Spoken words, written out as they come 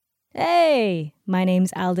Hey, my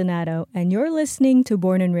name's Aldonado, and you're listening to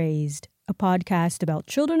Born and Raised, a podcast about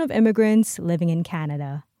children of immigrants living in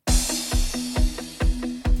Canada. Okay,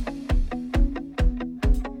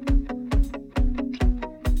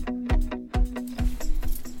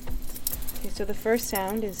 so the first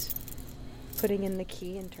sound is putting in the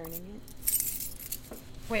key and turning it.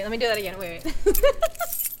 Wait, let me do that again. Wait.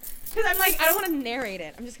 Because I'm like, I don't want to narrate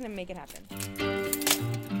it. I'm just going to make it happen.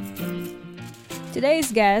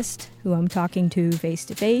 Today's guest, who I'm talking to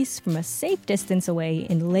face-to-face from a safe distance away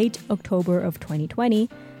in late October of 2020,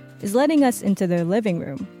 is letting us into their living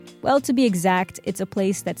room. Well, to be exact, it's a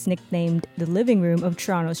place that's nicknamed the living room of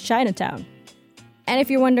Toronto's Chinatown. And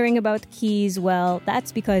if you're wondering about the keys, well,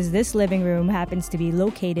 that's because this living room happens to be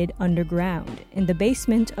located underground in the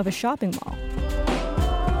basement of a shopping mall.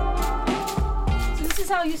 So this is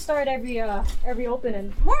how you start every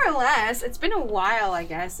opening? More or less. It's been a while, I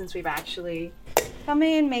guess, since we've actually come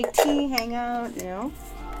in, make tea, hang out, you know.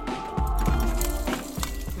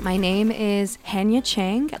 My name is Hanya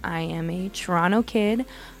Chang. I am a Toronto kid,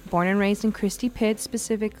 born and raised in Christie Pitt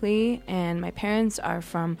specifically, and my parents are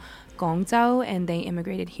from Guangzhou, and they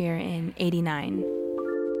immigrated here in '89.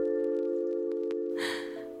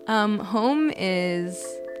 Home is,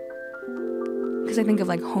 because I think of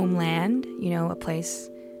like homeland, you know, a place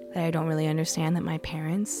that I don't really understand that my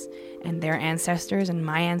parents and their ancestors and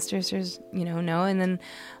my ancestors, you know. And then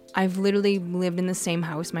I've literally lived in the same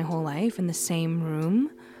house my whole life, in the same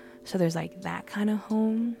room. So there's like that kind of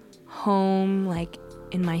home like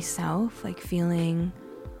in myself, like feeling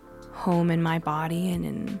home in my body and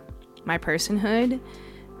in my personhood.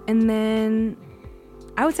 And then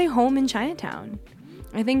I would say home in Chinatown.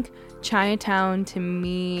 I think Chinatown to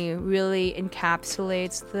me really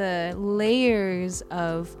encapsulates the layers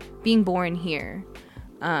of being born here,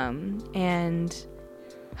 and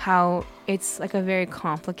how it's like a very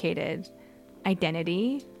complicated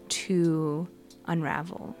identity to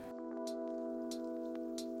unravel.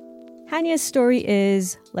 Hanya's story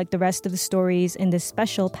is, like the rest of the stories in this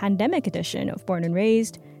special pandemic edition of Born and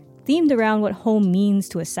Raised, themed around what home means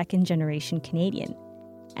to a second-generation Canadian.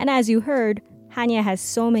 And as you heard, Hanya has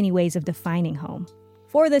so many ways of defining home.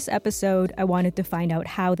 For this episode, I wanted to find out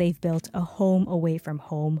how they've built a home away from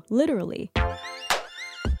home, literally.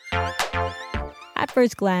 At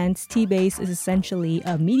first glance, T-Base is essentially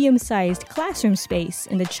a medium-sized classroom space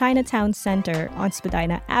in the Chinatown Center on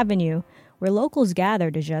Spadina Avenue, where locals gather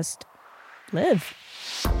to just live.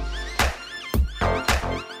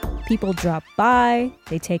 People drop by,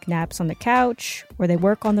 they take naps on the couch, or they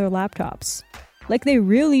work on their laptops. Like they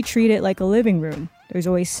really treat it like a living room. There's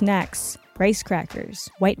always snacks, rice crackers,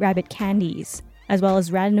 White Rabbit candies, as well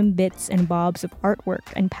as random bits and bobs of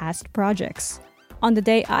artwork and past projects. On the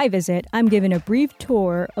day I visit, I'm given a brief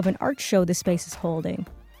tour of an art show the space is holding.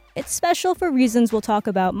 It's special for reasons we'll talk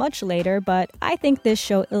about much later, but I think this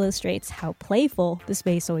show illustrates how playful the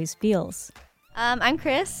space always feels. I'm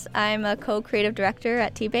Chris. I'm a co-creative director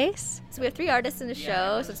at T-Base. So we have 3 artists in the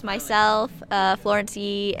show. So it's myself, Florence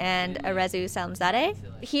Yee, and Arezu Salamzadeh.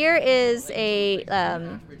 Here is a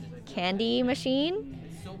candy machine.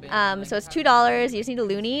 So it's $2. You just need a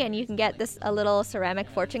loonie, and you can get a little ceramic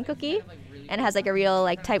fortune cookie. And it has like a real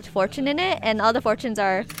like typed fortune in it. And all the fortunes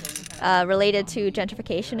are related to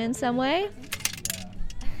gentrification in some way.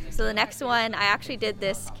 So the next one, I actually did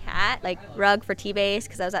this cat like rug for T-Base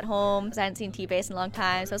because I was at home because I hadn't seen T-Base in a long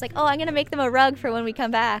time. So I was like, I'm going to make them a rug for when we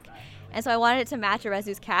come back. And so I wanted it to match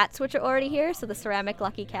Arezu's cats, which are already here. So the ceramic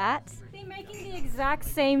lucky cats. They're making the exact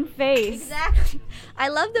same face. Exactly. I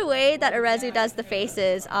love the way that Arezu does the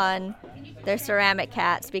faces on their ceramic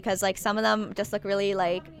cats because like some of them just look really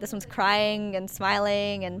like this one's crying and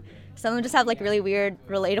smiling, and some of them just have like really weird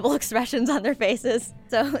relatable expressions on their faces.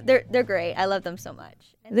 So they're great. I love them so much.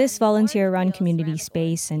 This volunteer-run community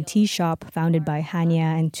space and tea shop founded by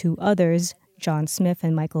Hanya and 2 others, John Smith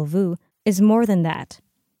and Michael Vu, is more than that.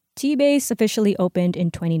 T-Base officially opened in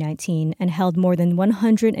 2019 and held more than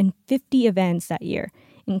 150 events that year,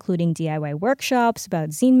 including DIY workshops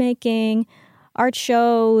about zine making, art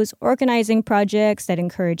shows, organizing projects that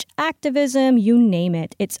encourage activism, you name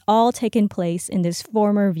it. It's all taken place in this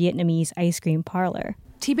former Vietnamese ice cream parlor.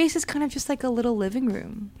 T-Base is kind of just like a little living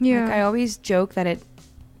room. Yeah. Like I always joke that it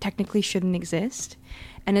technically shouldn't exist,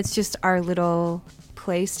 and it's just our little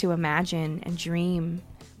place to imagine and dream.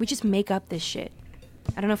 We just make up this shit.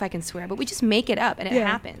 I don't know if I can swear, but we just make it up and it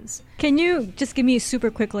happens. Can you just give me a super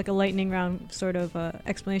quick, like a lightning round sort of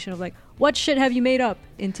explanation of like, what shit have you made up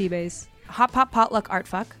in T-Base? Hot pot potluck art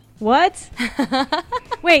fuck. What?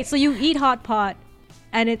 Wait, so you eat hot pot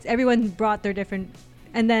and it's everyone brought their different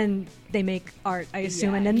And then they make art, I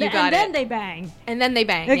assume, and then you got then it. they bang. And then they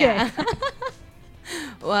bang. Okay. Yeah.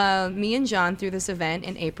 Well, me and John threw this event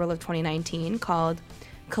in April of 2019 called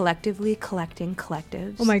Collectively Collecting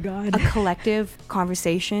Collectives. Oh my God. A collective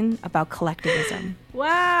conversation about collectivism.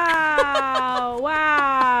 Wow.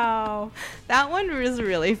 Wow. That one was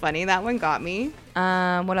really funny. That one got me.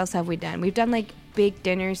 What else have we done? We've done like big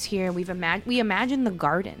dinners here. We imagined the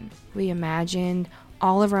garden. We imagined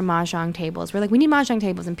all of our mahjong tables. We're like, we need mahjong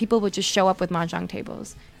tables, and people would just show up with mahjong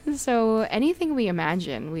tables. So anything we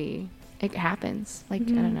imagine, it happens. Like, I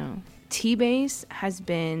don't know. T-Base has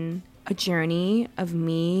been a journey of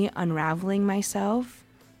me unraveling myself.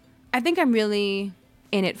 I think I'm really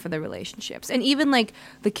in it for the relationships. And even like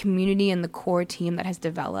the community and the core team that has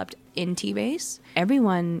developed in T-Base,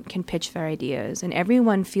 everyone can pitch their ideas and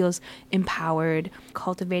everyone feels empowered,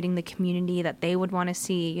 cultivating the community that they would want to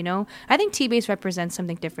see, you know? I think T-Base represents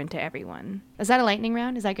something different to everyone. Is that a lightning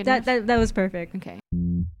round? Is that good enough? That was perfect. Okay.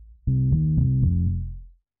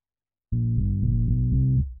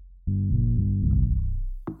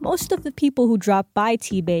 Most of the people who drop by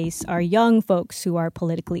T-Base are young folks who are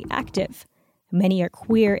politically active. Many are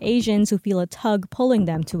queer Asians who feel a tug pulling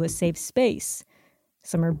them to a safe space.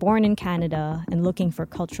 Some are born in Canada and looking for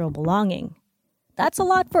cultural belonging. That's a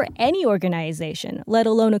lot for any organization, let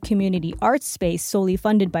alone a community arts space solely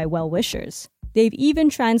funded by well-wishers. They've even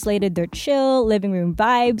translated their chill living room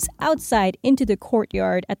vibes outside into the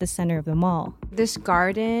courtyard at the center of the mall. This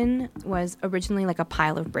garden was originally like a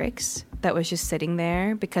pile of bricks that was just sitting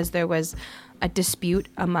there because there was a dispute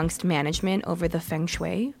amongst management over the feng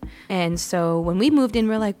shui. And so when we moved in,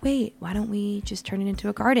 we're like, wait, why don't we just turn it into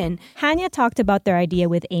a garden? Hanya talked about their idea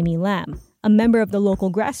with Amy Lam, a member of the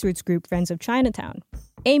local grassroots group Friends of Chinatown.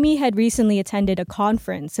 Amy had recently attended a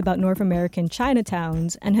conference about North American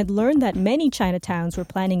Chinatowns and had learned that many Chinatowns were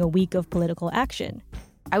planning a week of political action.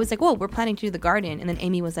 I was like, well, we're planning to do the garden. And then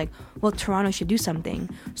Amy was like, well, Toronto should do something.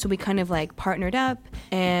 So we kind of like partnered up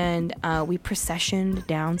and we processioned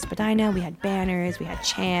down Spadina. We had banners, we had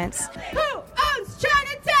chants. Who owns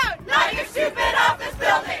Chinatown? Not your stupid office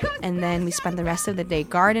building! And then we spent the rest of the day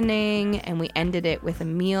gardening and we ended it with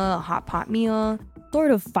a hot pot meal.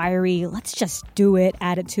 Sort of fiery, let's just do it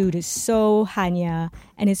attitude is so Hanya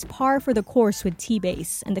and is par for the course with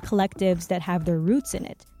T-Base and the collectives that have their roots in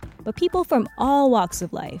it. But people from all walks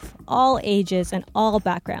of life, all ages, and all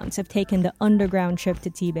backgrounds have taken the underground trip to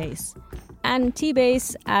T-Base. And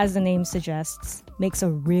T-Base, as the name suggests, makes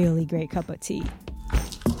a really great cup of tea.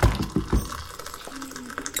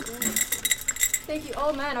 Thank you.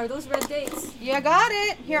 Oh man, are those red dates? Yeah, got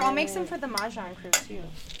it. Here, I'll make some for the mahjong crew too.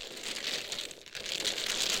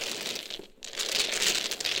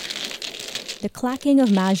 The clacking of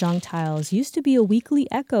mahjong tiles used to be a weekly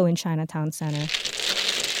echo in Chinatown Center.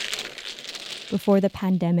 Before the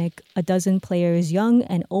pandemic, a dozen players, young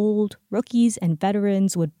and old, rookies and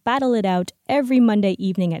veterans, would battle it out every Monday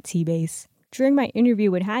evening at T-Base. During my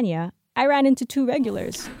interview with Hanya, I ran into two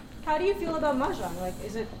regulars. How do you feel about mahjong? Like,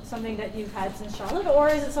 is it something that you've had since childhood, or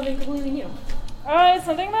is it something completely new? It's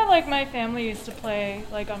something that like my family used to play,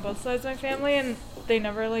 like on both sides of my family, and they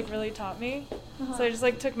never like really taught me. So I just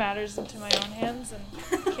like took matters into my own hands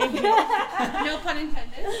and came here. No pun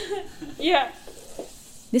intended. Yeah.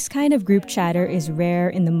 This kind of group chatter is rare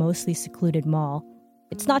in the mostly secluded mall.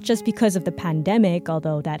 It's not just because of the pandemic,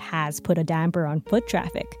 although that has put a damper on foot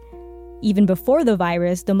traffic. Even before the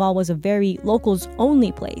virus, the mall was a very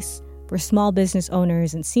locals-only place for small business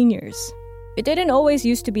owners and seniors. It didn't always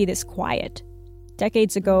used to be this quiet.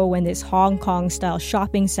 Decades ago, when this Hong Kong-style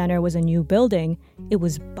shopping center was a new building, it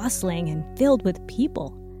was bustling and filled with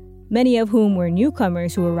people, many of whom were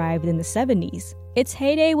newcomers who arrived in the 70s. Its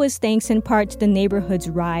heyday was thanks in part to the neighborhood's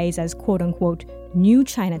rise as quote-unquote New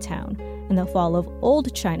Chinatown and the fall of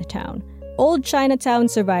Old Chinatown. Old Chinatown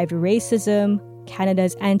survived racism,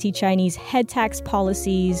 Canada's anti-Chinese head tax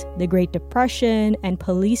policies, the Great Depression, and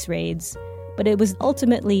police raids, but it was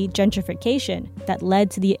ultimately gentrification that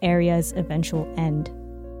led to the area's eventual end.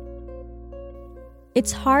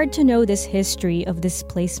 It's hard to know this history of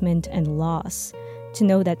displacement and loss, to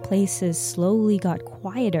know that places slowly got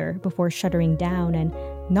quieter before shuttering down and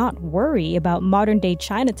not worry about modern-day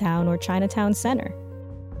Chinatown or Chinatown Center.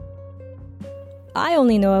 I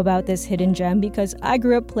only know about this hidden gem because I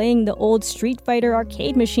grew up playing the old Street Fighter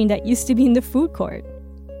arcade machine that used to be in the food court.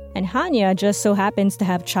 And Hanya just so happens to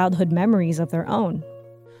have childhood memories of their own.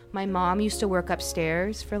 My mom used to work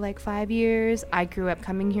upstairs for like 5 years. I grew up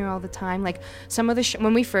coming here all the time. Like some of the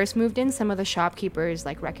when we first moved in, some of the shopkeepers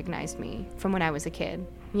like recognized me from when I was a kid.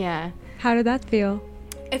 Yeah. How did that feel?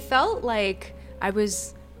 It felt like I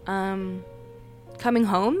was kind coming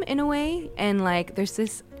home in a way. And like there's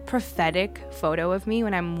this prophetic photo of me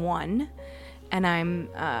when I'm 1 and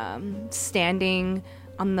I'm standing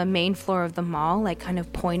on the main floor of the mall, like kind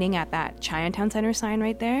of pointing at that Chinatown Center sign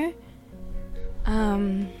right there.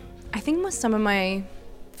 I think some of my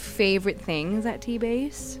favorite things at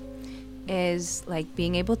T-Base is like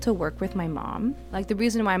being able to work with my mom. Like the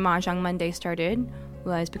reason why Mahjong Monday started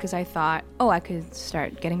was because I thought, I could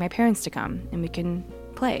start getting my parents to come and we can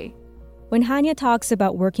play. When Hanya talks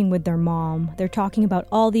about working with their mom, they're talking about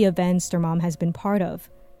all the events their mom has been part of.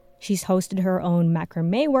 She's hosted her own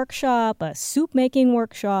macrame workshop, a soup-making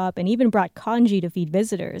workshop, and even brought congee to feed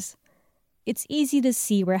visitors. It's easy to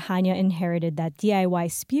see where Hanya inherited that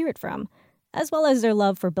DIY spirit from, as well as their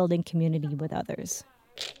love for building community with others.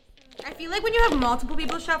 I feel like when you have multiple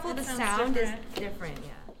people shuffle, the sound is different,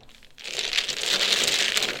 yeah.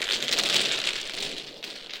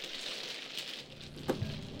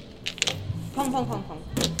 Pong, pong, pong, pong.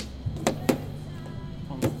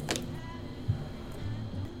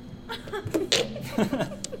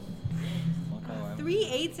 3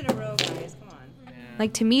 8s in a row, guys. Come on.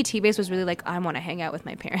 Like to me, T-Base was really like, I want to hang out with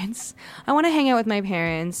my parents. I want to hang out with my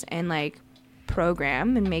parents and like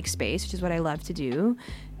program and make space, which is what I love to do,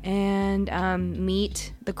 and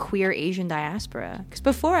meet the queer Asian diaspora. Because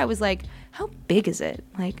before I was like, how big is it?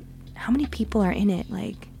 Like, how many people are in it?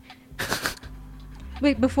 Like,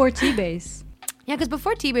 wait, before T-Base? Yeah, because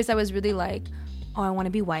before T-Base, I was really like, I want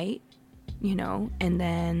to be white, you know, and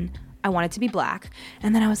then I wanted to be black,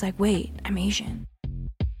 and then I was like, wait, I'm Asian.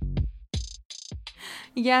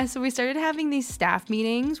 Yeah, so we started having these staff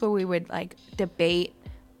meetings where we would like debate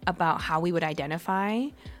about how we would identify,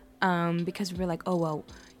 because we were like,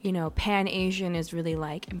 Pan-Asian is really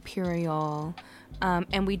like imperial,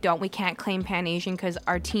 and we can't claim Pan-Asian because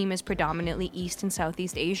our team is predominantly East and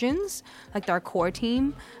Southeast Asians, like our core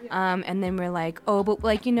team, and then we're like, but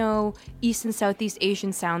like, East and Southeast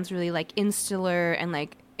Asian sounds really like insular and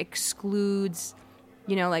like excludes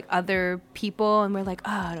like other people, and we're like,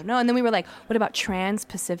 I don't know. And then we were like, what about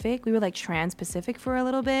trans-Pacific? We were like trans-Pacific for a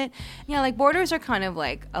little bit. Yeah, like borders are kind of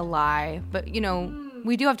like a lie, but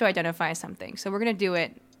we do have to identify something. So we're gonna do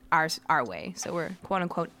it our way. So we're quote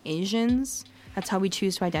unquote Asians. That's how we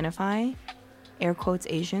choose to identify. Air quotes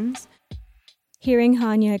Asians. Hearing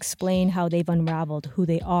Hanya explain how they've unraveled who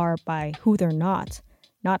they are by who they're not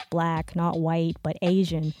black, not white, but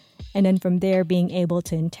Asian, and then from there being able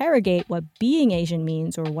to interrogate what being Asian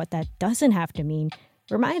means or what that doesn't have to mean,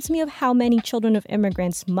 reminds me of how many children of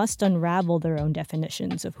immigrants must unravel their own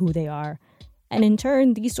definitions of who they are. And in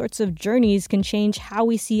turn, these sorts of journeys can change how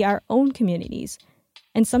we see our own communities,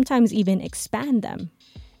 and sometimes even expand them.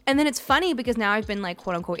 And then it's funny because now I've been like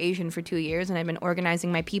quote unquote Asian for 2 years, and I've been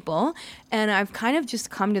organizing my people, and I've kind of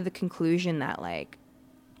just come to the conclusion that like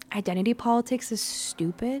identity politics is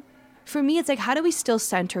stupid. For me, it's like, how do we still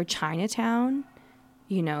center Chinatown,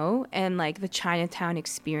 and like the Chinatown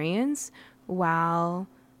experience while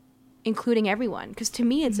including everyone? Because to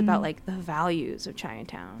me, it's about like the values of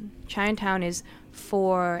Chinatown. Chinatown is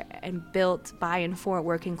for and built by and for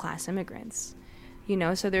working class immigrants,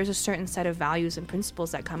 so there's a certain set of values and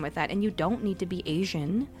principles that come with that. And you don't need to be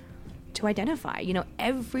Asian to identify.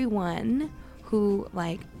 Everyone who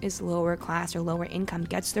like is lower class or lower income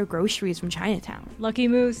gets their groceries from Chinatown. Lucky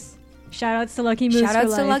Moose. Shout-outs to Lucky Moose.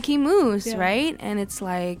 Shout-outs to Lucky Moose, yeah. Right? And it's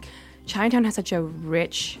like Chinatown has such a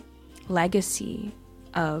rich legacy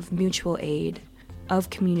of mutual aid, of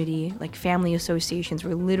community, like family associations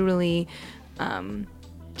where literally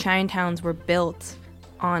Chinatowns were built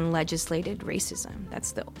on legislated racism.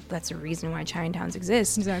 That's the reason why Chinatowns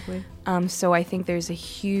exist. Exactly. So I think there's a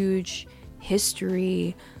huge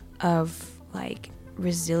history of like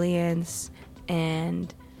resilience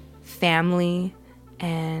and family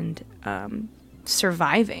and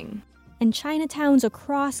surviving. And Chinatowns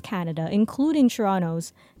across Canada, including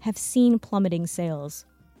Toronto's, have seen plummeting sales.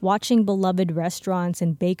 Watching beloved restaurants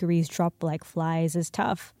and bakeries drop like flies is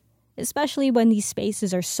tough, especially when these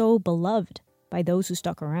spaces are so beloved by those who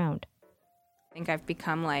stuck around. I think I've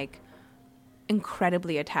become like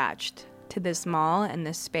incredibly attached to this mall and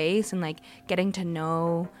this space, and like getting to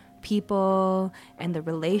know people and the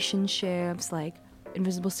relationships, like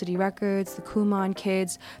Invisible City Records, the Kumon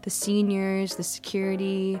kids, the seniors, the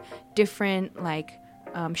security, different like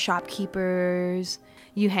shopkeepers.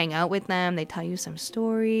 You hang out with them, they tell you some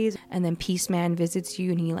stories, and then Peace Man visits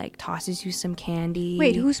you and he like tosses you some candy.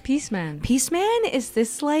 Wait, who's Peace Man? Peace Man is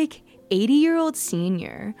this like 80-year-old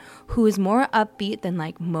senior who is more upbeat than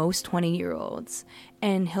like most 20-year-olds,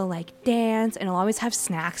 and he'll like dance, and he'll always have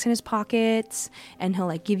snacks in his pockets, and he'll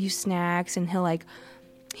like give you snacks, and he'll like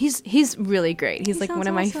He's really great. He's He like one sounds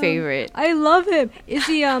of my awesome. favorite. I love him. Is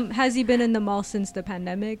he has he been in the mall since the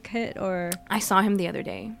pandemic hit or I saw him the other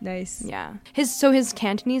day. nice? Yeah. His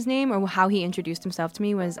Cantonese name, or how he introduced himself to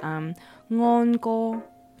me, was Ngon Go,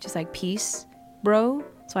 which is like peace, bro.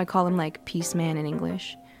 So I call him like peace man in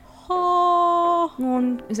English. Oh,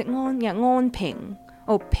 Ngon, is it Ngon? Yeah, Ngon Ping.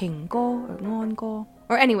 Oh, Ping Go or Ngon Go.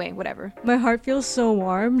 Or anyway, whatever. my heart feels so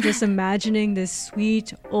warm just imagining this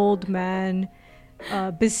sweet old man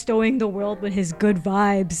bestowing the world with his good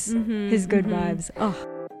vibes. His good vibes. Oh.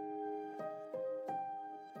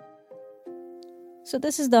 So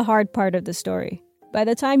this is the hard part of the story. By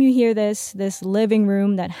the time you hear this living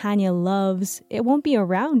room that Hanya loves, it won't be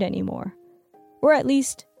around anymore. Or at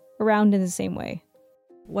least around in the same way.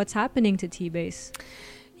 What's happening to T-Base?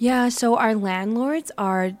 Yeah, so our landlords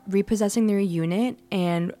are repossessing their unit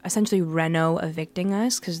and essentially reno evicting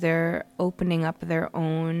us because they're opening up their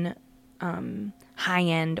own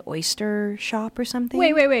high-end oyster shop or something.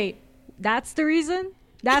 Wait. That's the reason?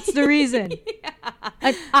 That's the reason.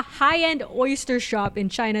 A high-end oyster shop in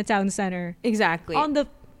Chinatown Center. Exactly. On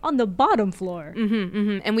the bottom floor.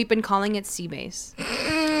 And we've been calling it Seabase.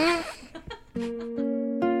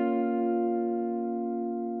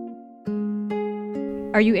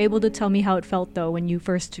 Are you able to tell me how it felt though when you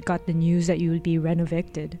first got the news that you would be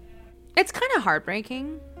renovicted? It's kind of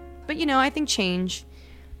heartbreaking, but I think change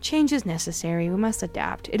is necessary. We must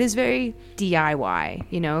adapt. It is very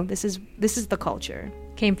DIY. This is the culture.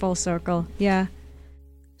 Came full circle. Yeah.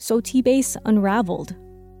 So T-Base unraveled.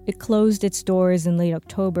 It closed its doors in late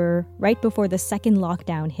October, right before the second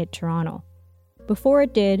lockdown hit Toronto. Before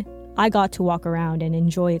it did, I got to walk around and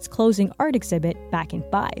enjoy its closing art exhibit back in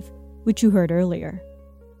 5, which you heard earlier.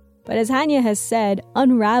 But as Hanya has said,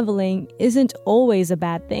 unraveling isn't always a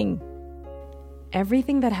bad thing.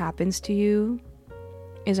 Everything that happens to you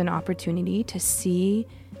is an opportunity to see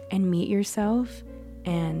and meet yourself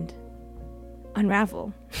and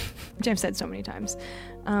unravel, which I've said so many times,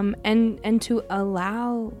 and to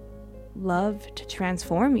allow love to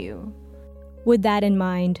transform you. With that in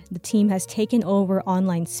mind, the team has taken over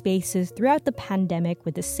online spaces throughout the pandemic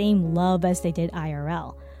with the same love as they did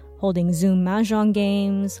IRL, holding Zoom mahjong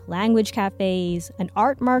games, language cafes, an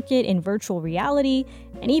art market in virtual reality,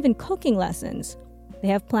 and even cooking lessons. They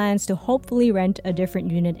have plans to hopefully rent a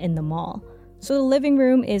different unit in the mall. So the living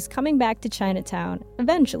room is coming back to Chinatown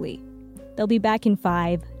eventually. They'll be back in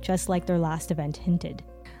 5, just like their last event hinted.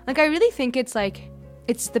 Like, I really think it's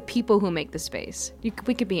the people who make the space. We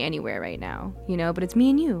could be anywhere right now, but it's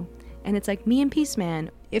me and you. And it's like me and Peace Man.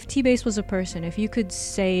 If T-Base was a person, if you could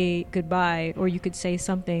say goodbye or you could say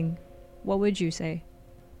something, what would you say?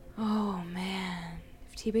 Oh, man.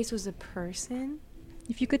 If T-Base was a person?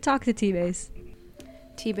 If you could talk to T-Base.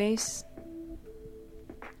 T-Base,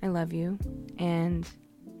 I love you. And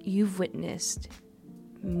you've witnessed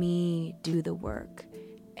me do the work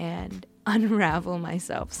and unravel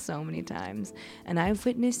myself so many times. And I've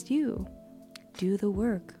witnessed you do the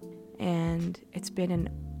work. And it's been an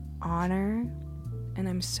honor. And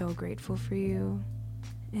I'm so grateful for you.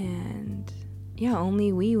 And yeah,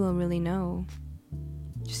 only we will really know.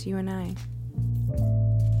 Just you and I.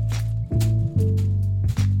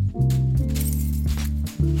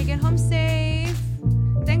 Okay, get home safe.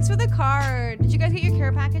 Thanks for the card. Did you guys get your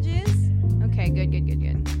care packages? Okay, good.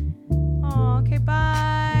 Oh, okay,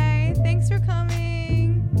 bye. Thanks for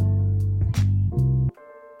coming.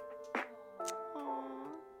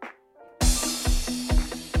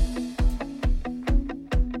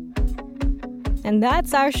 And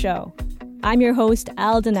that's our show. I'm your host,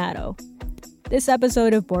 Al Donato. This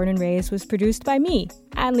episode of Born and Raised was produced by me,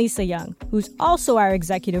 and Lisa Young, who's also our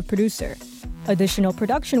executive producer. Additional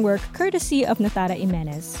production work courtesy of Nathara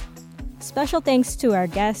Jimenez. Special thanks to our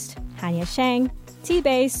guest, Hanya Shang,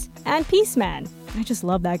 T-Base, and Peaceman. I just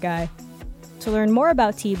love that guy. To learn more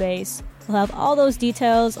about T-Base, we'll have all those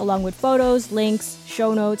details along with photos, links,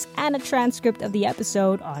 show notes, and a transcript of the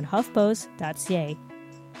episode on huffpost.ca.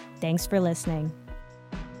 Thanks for listening.